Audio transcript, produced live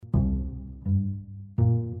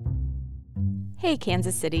Hey,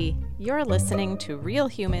 Kansas City. You're listening to Real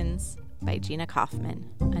Humans by Gina Kaufman,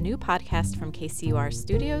 a new podcast from KCUR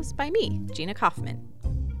Studios by me, Gina Kaufman.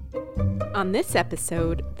 On this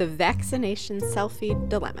episode, the vaccination selfie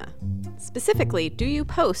dilemma. Specifically, do you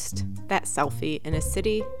post that selfie in a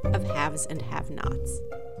city of haves and have-nots?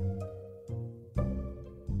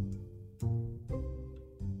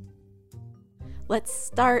 Let's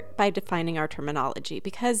start by defining our terminology,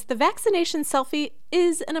 because the vaccination selfie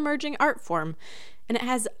is an emerging art form, and it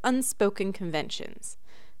has unspoken conventions.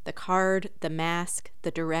 The card, the mask,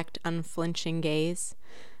 the direct, unflinching gaze.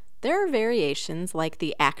 There are variations like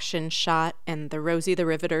the action shot and the Rosie the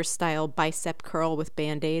Riveter style bicep curl with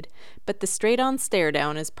Band-Aid, but the straight-on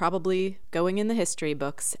stare-down is probably going in the history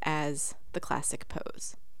books as the classic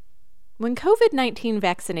pose. When COVID-19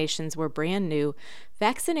 vaccinations were brand new,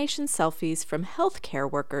 vaccination selfies from healthcare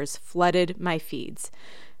workers flooded my feeds,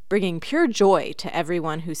 bringing pure joy to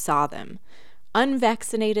everyone who saw them.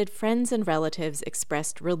 Unvaccinated friends and relatives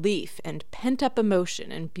expressed relief and pent-up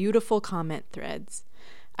emotion in beautiful comment threads.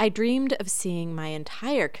 I dreamed of seeing my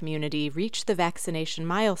entire community reach the vaccination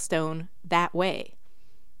milestone that way.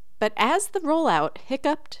 But as the rollout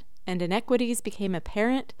hiccuped and inequities became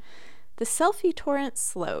apparent, the selfie torrent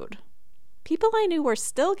slowed. People I knew were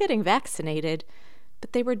still getting vaccinated,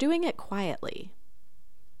 but they were doing it quietly.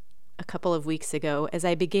 A couple of weeks ago, as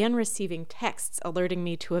I began receiving texts alerting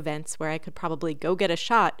me to events where I could probably go get a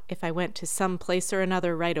shot if I went to some place or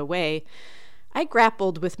another right away, I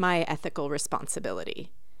grappled with my ethical responsibility.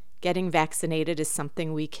 Getting vaccinated is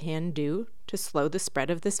something we can do to slow the spread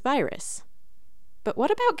of this virus. But what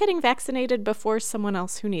about getting vaccinated before someone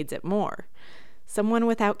else who needs it more? Someone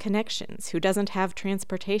without connections, who doesn't have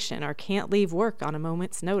transportation or can't leave work on a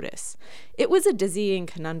moment's notice. It was a dizzying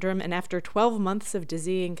conundrum, and after 12 months of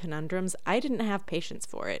dizzying conundrums, I didn't have patience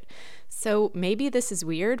for it. So maybe this is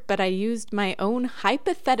weird, but I used my own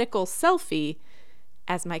hypothetical selfie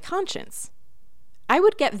as my conscience. I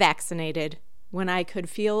would get vaccinated when I could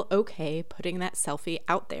feel okay putting that selfie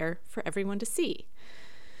out there for everyone to see.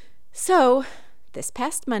 So, this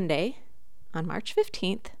past Monday, on March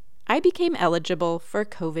 15th, I became eligible for a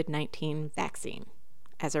COVID-19 vaccine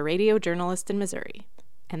as a radio journalist in Missouri,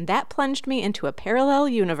 and that plunged me into a parallel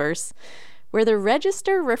universe where the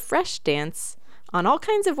register refresh dance on all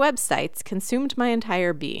kinds of websites consumed my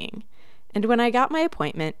entire being. And when I got my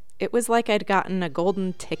appointment, it was like I'd gotten a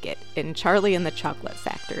golden ticket in Charlie and the Chocolate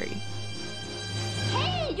Factory.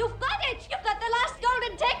 Hey, you've got it! You've got the last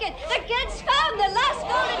golden ticket! The kids found the last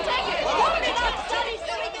golden ticket! Hold it up, Sonny,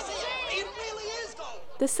 so we can see!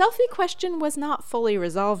 The selfie question was not fully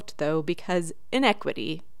resolved, though, because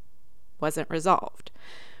inequity wasn't resolved.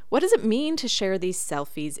 What does it mean to share these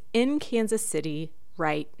selfies in Kansas City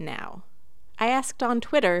right now? I asked on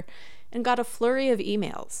Twitter and got a flurry of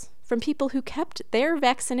emails from people who kept their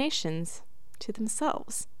vaccinations to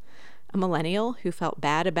themselves. A millennial who felt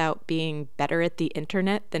bad about being better at the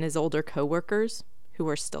internet than his older coworkers, who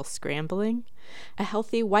were still scrambling. A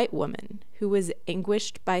healthy white woman who was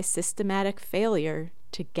anguished by systematic failure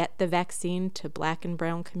to get the vaccine to Black and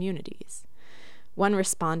brown communities. One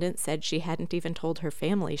respondent said she hadn't even told her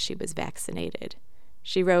family she was vaccinated.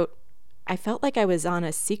 She wrote, "I felt like I was on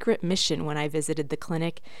a secret mission when I visited the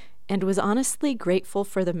clinic and was honestly grateful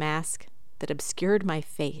for the mask that obscured my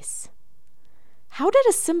face." How did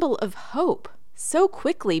a symbol of hope so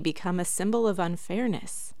quickly become a symbol of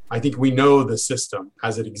unfairness? I think we know the system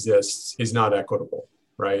as it exists is not equitable,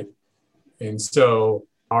 right? And so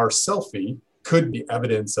our selfie could be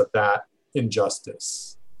evidence of that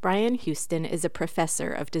injustice. Brian Houston is a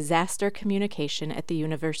professor of disaster communication at the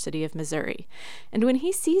University of Missouri. And when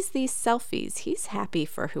he sees these selfies, he's happy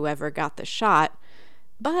for whoever got the shot,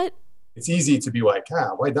 but it's easy to be like,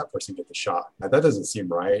 why'd that person get the shot? That doesn't seem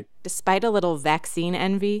right. Despite a little vaccine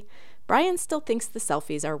envy, Brian still thinks the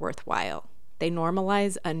selfies are worthwhile. They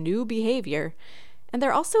normalize a new behavior, and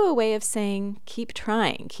they're also a way of saying, keep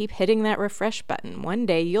trying, keep hitting that refresh button. One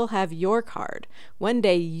day you'll have your card. One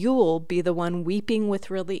day you'll be the one weeping with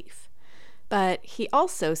relief. But he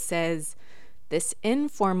also says this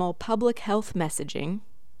informal public health messaging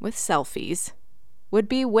with selfies would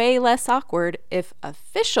be way less awkward if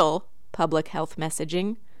official public health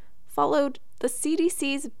messaging followed the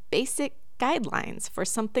CDC's basic guidelines for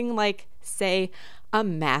something like, say, a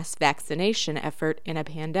mass vaccination effort in a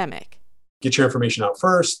pandemic. Get your information out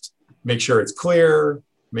first, make sure it's clear,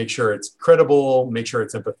 make sure it's credible, make sure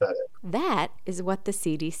it's empathetic. That is what the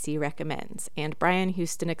CDC recommends, and Brian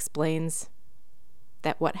Houston explains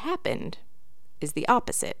that what happened is the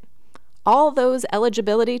opposite. All those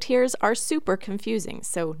eligibility tiers are super confusing,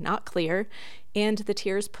 so not clear, and the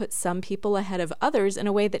tiers put some people ahead of others in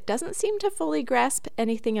a way that doesn't seem to fully grasp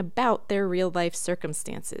anything about their real-life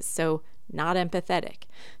circumstances, so not empathetic.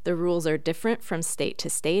 The rules are different from state to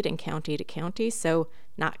state and county to county, so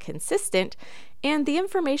not consistent, and the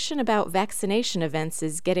information about vaccination events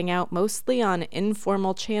is getting out mostly on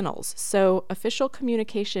informal channels, so official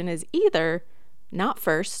communication is either not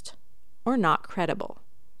first or not credible.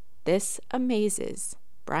 This amazes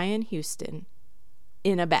Brian Houston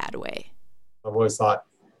in a bad way. I've always thought,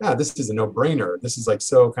 this is a no-brainer. This is like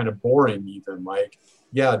so kind of boring even. Like,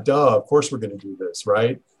 yeah, duh, of course we're going to do this,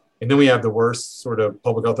 right? And then we have the worst sort of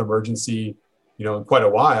public health emergency, in quite a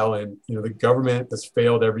while. And, the government has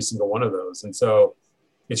failed every single one of those. And so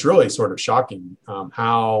it's really sort of shocking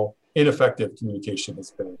how ineffective communication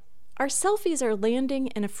has been. Our selfies are landing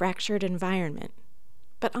in a fractured environment.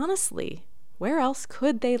 But honestly, where else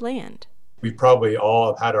could they land? We probably all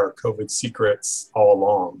have had our COVID secrets all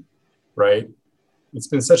along, right? It's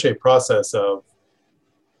been such a process of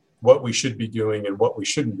what we should be doing and what we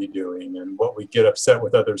shouldn't be doing, and what we get upset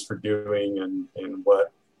with others for doing and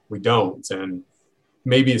what we don't. And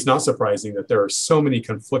maybe it's not surprising that there are so many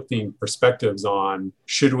conflicting perspectives on,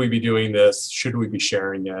 should we be doing this? Should we be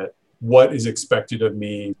sharing it? What is expected of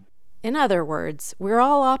me? In other words, we're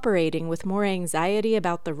all operating with more anxiety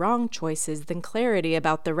about the wrong choices than clarity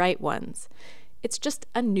about the right ones. It's just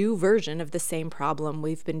a new version of the same problem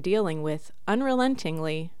we've been dealing with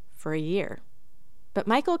unrelentingly for a year. But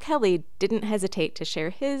Michael Kelly didn't hesitate to share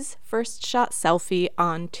his first shot selfie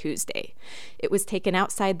on Tuesday. It was taken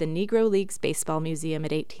outside the Negro Leagues Baseball Museum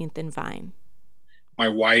at 18th and Vine. My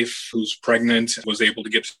wife, who's pregnant, was able to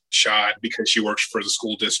get the shot because she works for the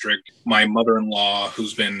school district. My mother-in-law,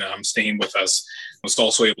 who's been staying with us, was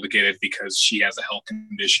also able to get it because she has a health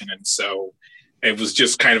condition. And so it was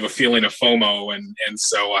just kind of a feeling of FOMO. And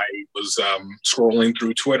so I was scrolling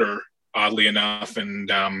through Twitter, oddly enough, and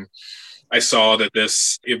I saw that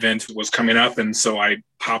this event was coming up. And so I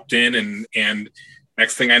popped in, and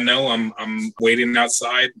next thing I know, I'm waiting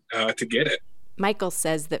outside to get it. Michael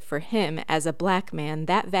says that for him, as a Black man,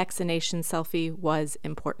 that vaccination selfie was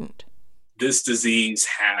important. This disease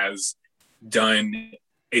has done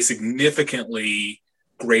a significantly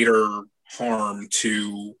greater harm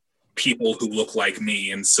to people who look like me.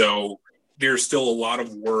 And so there's still a lot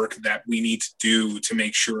of work that we need to do to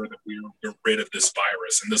make sure that we're rid of this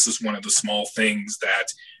virus. And this is one of the small things that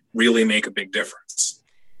really make a big difference.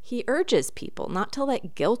 He urges people not to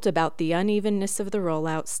let guilt about the unevenness of the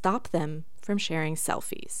rollout stop them from sharing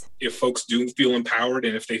selfies. If folks do feel empowered,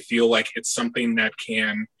 and if they feel like it's something that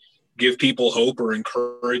can give people hope or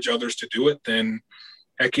encourage others to do it, then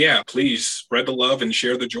heck yeah, please spread the love and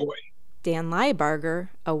share the joy. Dan Liebarger,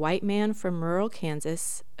 a white man from rural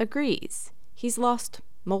Kansas, agrees. He's lost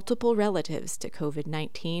multiple relatives to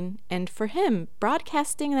COVID-19, and for him,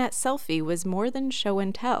 broadcasting that selfie was more than show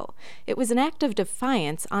and tell. It was an act of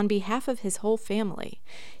defiance on behalf of his whole family.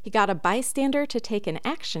 He got a bystander to take an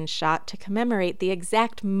action shot to commemorate the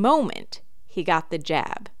exact moment he got the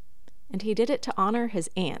jab, and he did it to honor his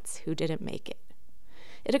aunts who didn't make it.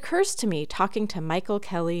 It occurs to me, talking to Michael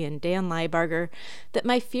Kelly and Dan Liebarger, that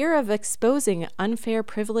my fear of exposing unfair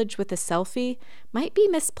privilege with a selfie might be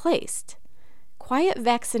misplaced. Quiet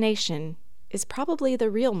vaccination is probably the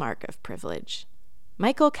real mark of privilege.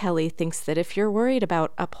 Michael Kelly thinks that if you're worried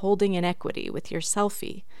about upholding inequity with your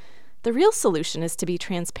selfie, the real solution is to be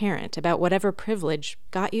transparent about whatever privilege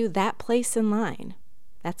got you that place in line.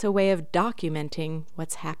 That's a way of documenting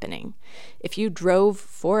what's happening. If you drove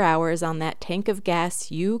 4 hours on that tank of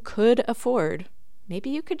gas you could afford, maybe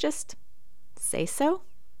you could just say so?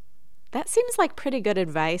 That seems like pretty good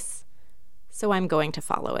advice, so I'm going to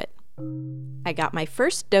follow it. I got my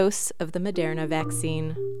first dose of the Moderna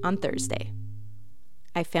vaccine on Thursday.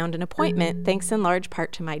 I found an appointment thanks in large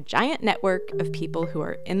part to my giant network of people who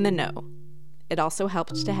are in the know. It also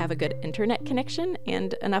helped to have a good internet connection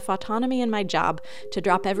and enough autonomy in my job to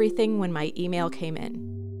drop everything when my email came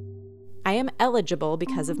in. I am eligible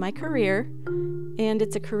because of my career, and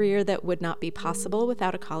it's a career that would not be possible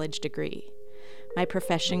without a college degree. My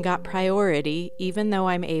profession got priority, even though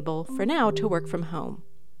I'm able, for now, to work from home.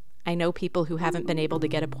 I know people who haven't been able to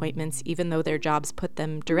get appointments even though their jobs put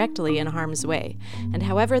them directly in harm's way, and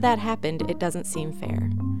however that happened, it doesn't seem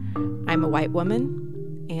fair. I'm a white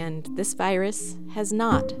woman, and this virus has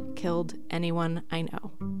not killed anyone I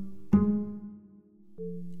know.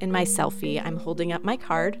 In my selfie, I'm holding up my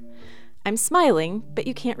card. I'm smiling, but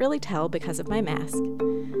you can't really tell because of my mask.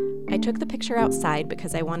 I took the picture outside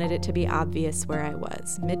because I wanted it to be obvious where I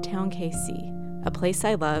was, Midtown KC, a place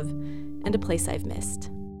I love and a place I've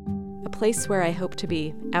missed. A place where I hope to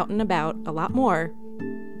be out and about a lot more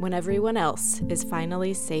when everyone else is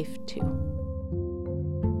finally safe too.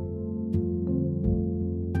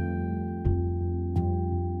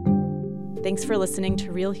 Thanks for listening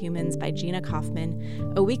to Real Humans by Gina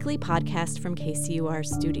Kaufman, a weekly podcast from KCUR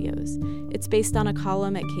Studios. It's based on a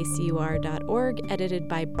column at kcur.org, edited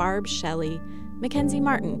by Barb Shelley. Mackenzie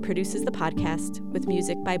Martin produces the podcast with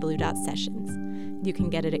music by Blue Dot Sessions. You can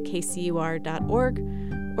get it at kcur.org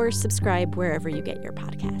or subscribe wherever you get your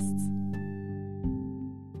podcasts.